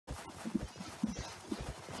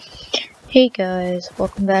Hey guys,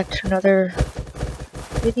 welcome back to another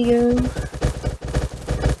video.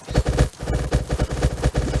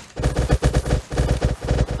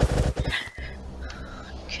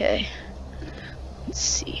 Okay, let's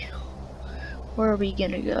see. Where are we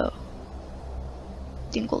gonna go?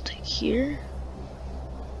 I think we'll take here.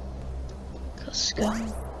 Let's go.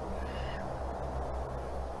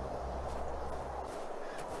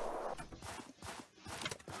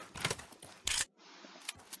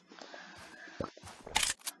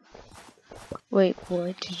 Wait,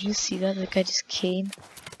 what? Did you see that? The guy just came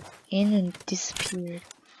in and disappeared.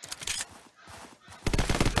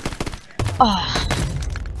 Ah.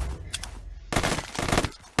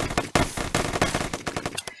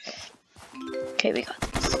 Okay, we got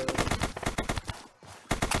this.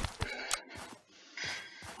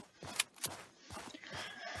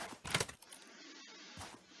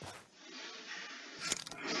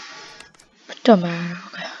 Don't matter.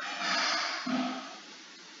 Okay.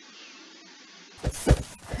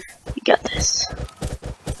 We got this.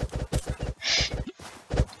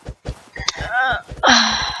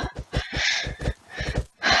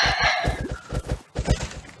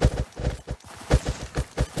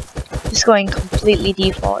 Just going completely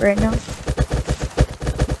default right now.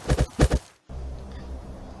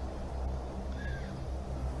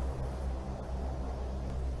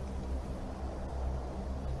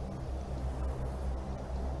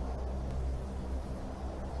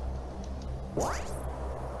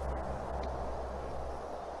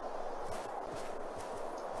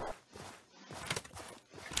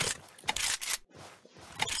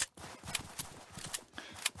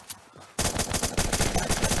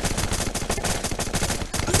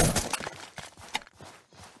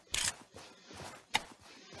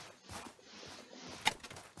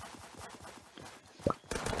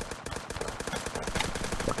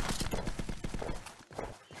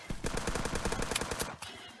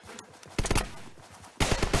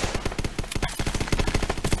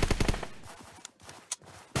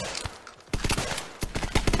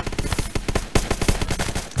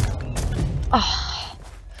 Ah,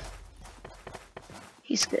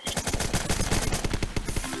 he's good.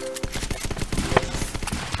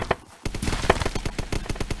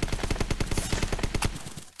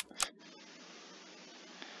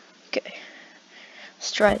 Okay,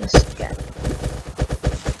 let's try this again.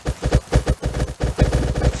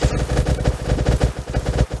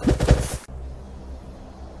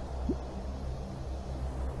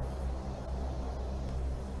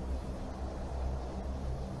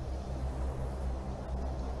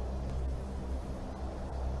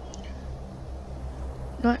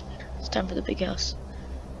 You know what? It's time for the big house.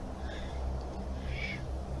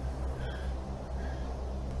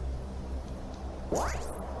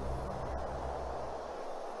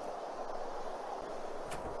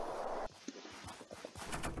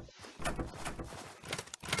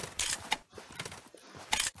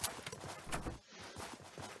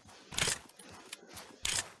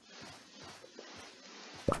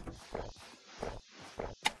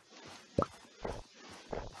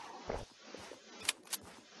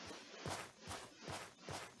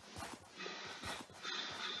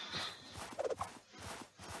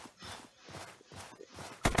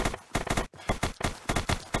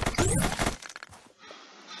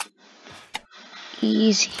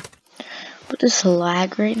 Easy. But this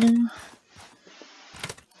lag right now.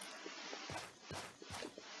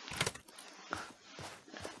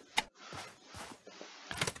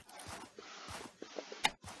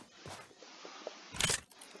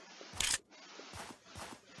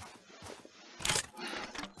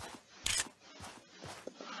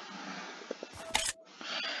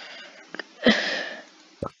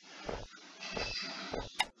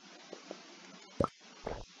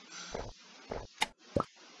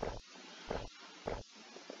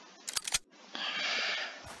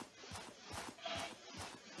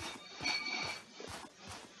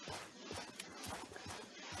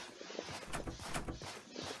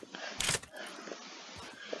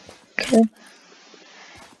 Okay.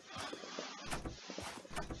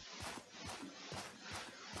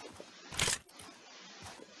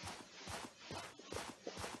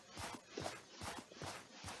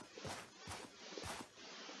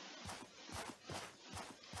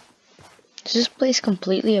 Is this place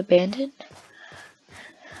completely abandoned?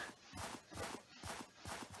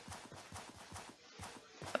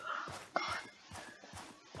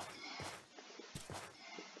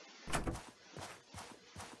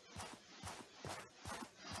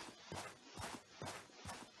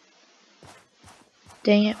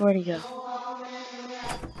 Dang it, where'd he go?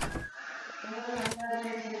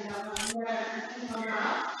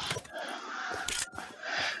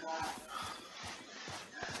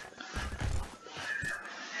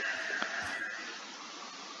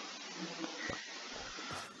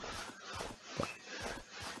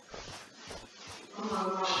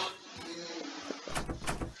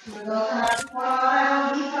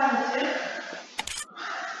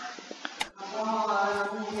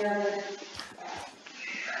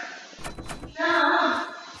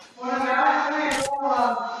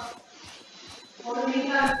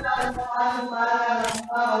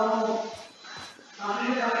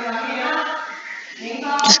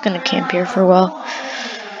 Just gonna camp here for a while.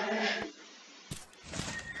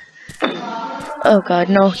 Oh god,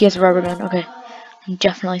 no, he has a rubber gun. Okay, I'm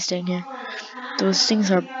definitely staying here. Those things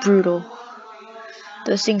are brutal.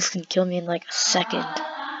 Those things can kill me in like a second.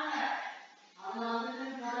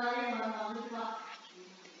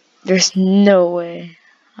 There's no way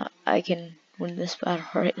I can win this battle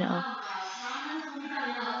right now.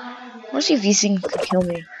 Let's see if these things can kill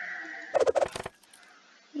me.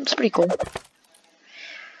 It's pretty cool.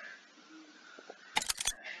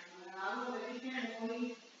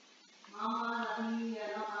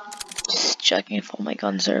 Just checking if all my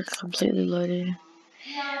guns are completely loaded.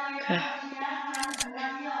 Okay.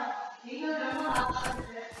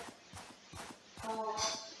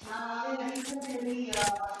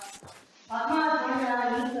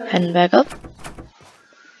 Heading back up.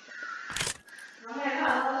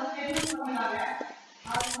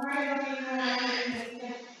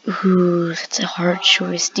 Ooh, that's a hard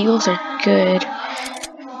choice. Deals are good.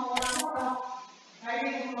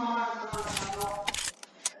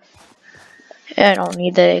 I don't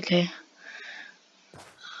need that AK.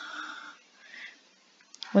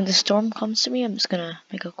 When the storm comes to me, I'm just gonna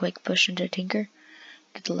make a quick push into Tinker.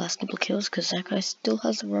 Get the last couple kills, because that guy still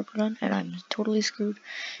has the rubber gun, and I'm totally screwed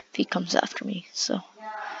if he comes after me, so.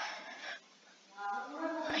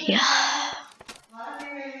 Yeah.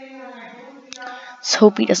 Let's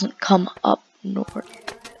hope he doesn't come up north.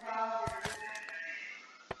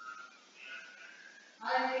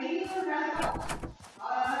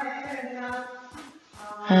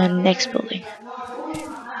 Next building.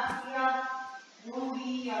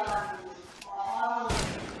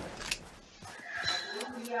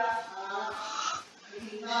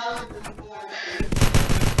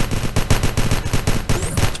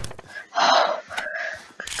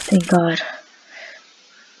 Thank God.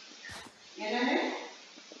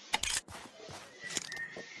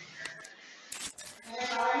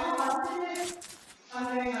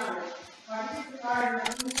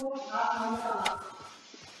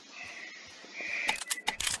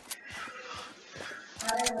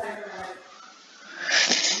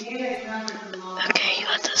 Okay, you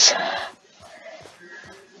got this.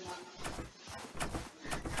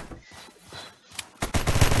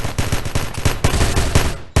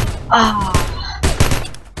 Ah,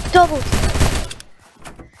 double team.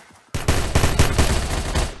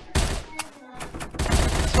 I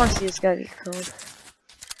just want to see this guy get killed.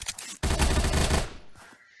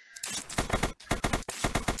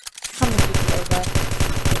 How many people are that?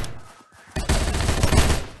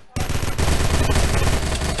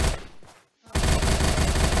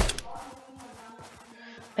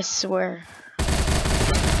 I swear.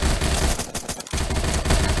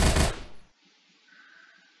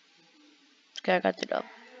 Okay, I got the dub.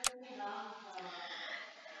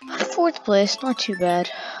 Fourth place, not too bad.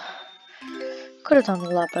 Could have done a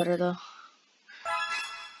lot better though.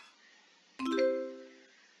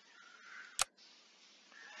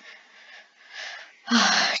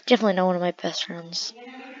 Definitely not one of my best friends.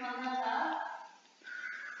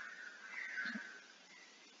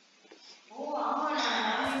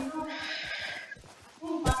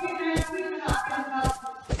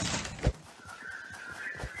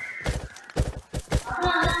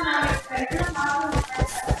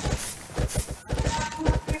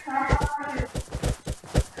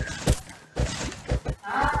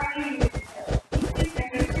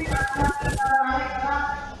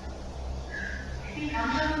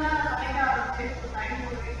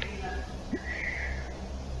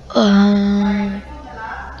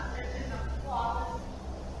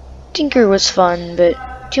 Tinker was fun,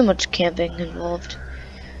 but too much camping involved.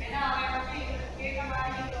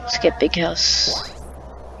 Let's get Big House.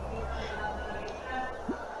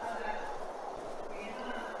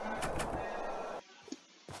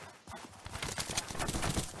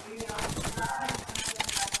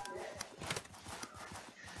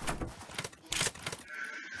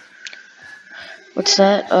 What's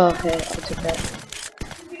that? Oh, okay, I'll take that.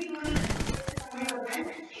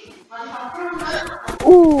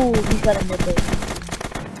 Ooh, he got a mid-base.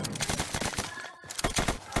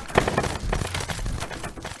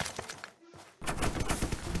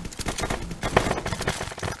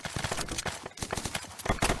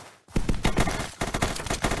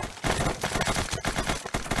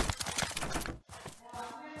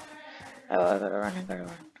 Oh, I gotta run.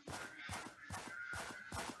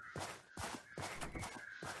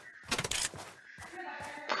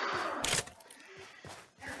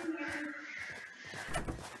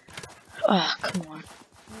 Ah, come on.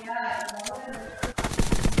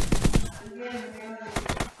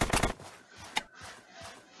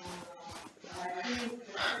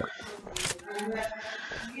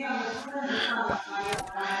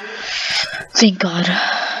 Thank God. I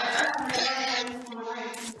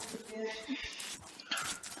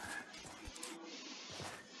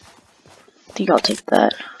think I'll take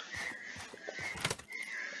that.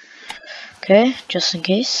 Okay, just in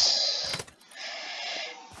case.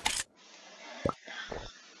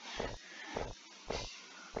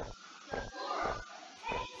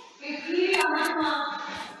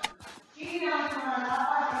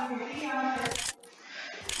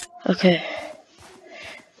 Okay.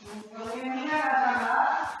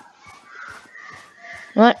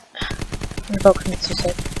 What? I'm about to commit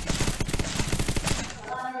suicide.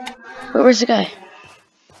 Wait, where's the guy?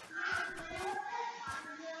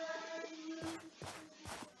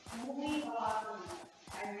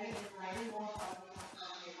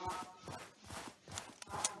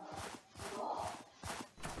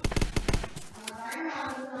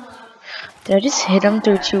 Did I just hit him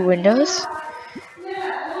through 2 windows?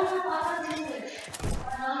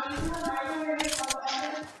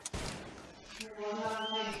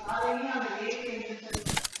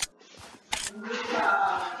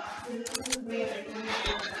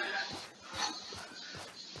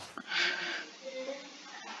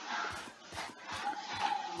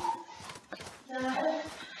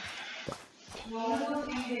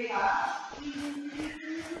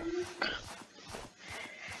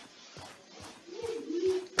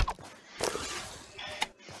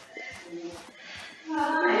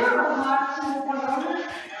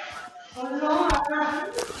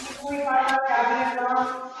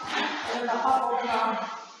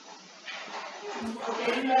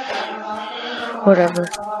 Whatever.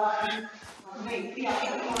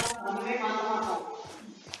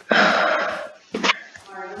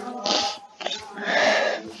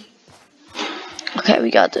 Okay, we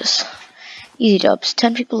got this. Easy dubs.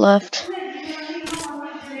 10 people left.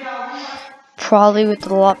 Probably with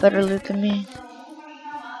a lot better loot than me.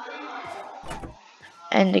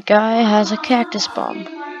 And the guy has a cactus bomb.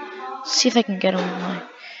 Let's see if I can get him with my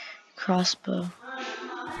crossbow.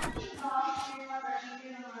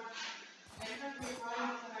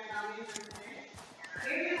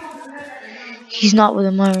 He's not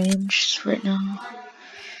within my range right now.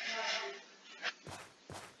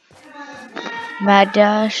 Mad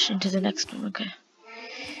dash into the next one. Okay.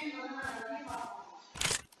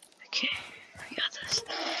 Okay, we got this.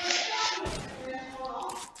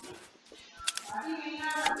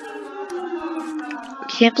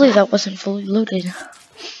 Can't believe that wasn't fully loaded.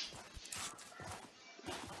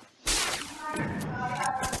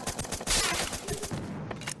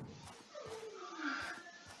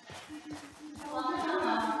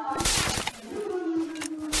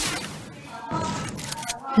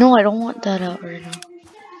 No, I don't want that out right now.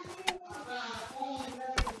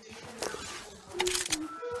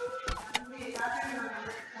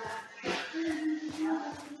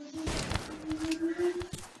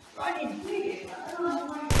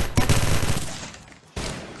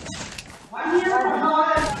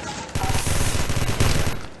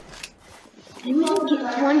 Did we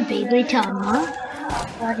get one Beyblade to unlock?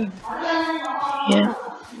 Yeah.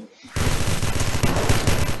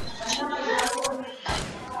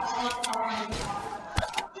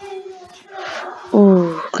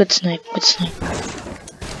 Ooh, good snipe, good snipe.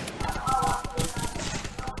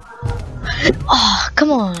 Oh,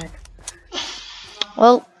 come on.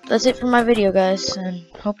 Well, that's it for my video, guys, and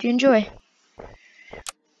hope you enjoy.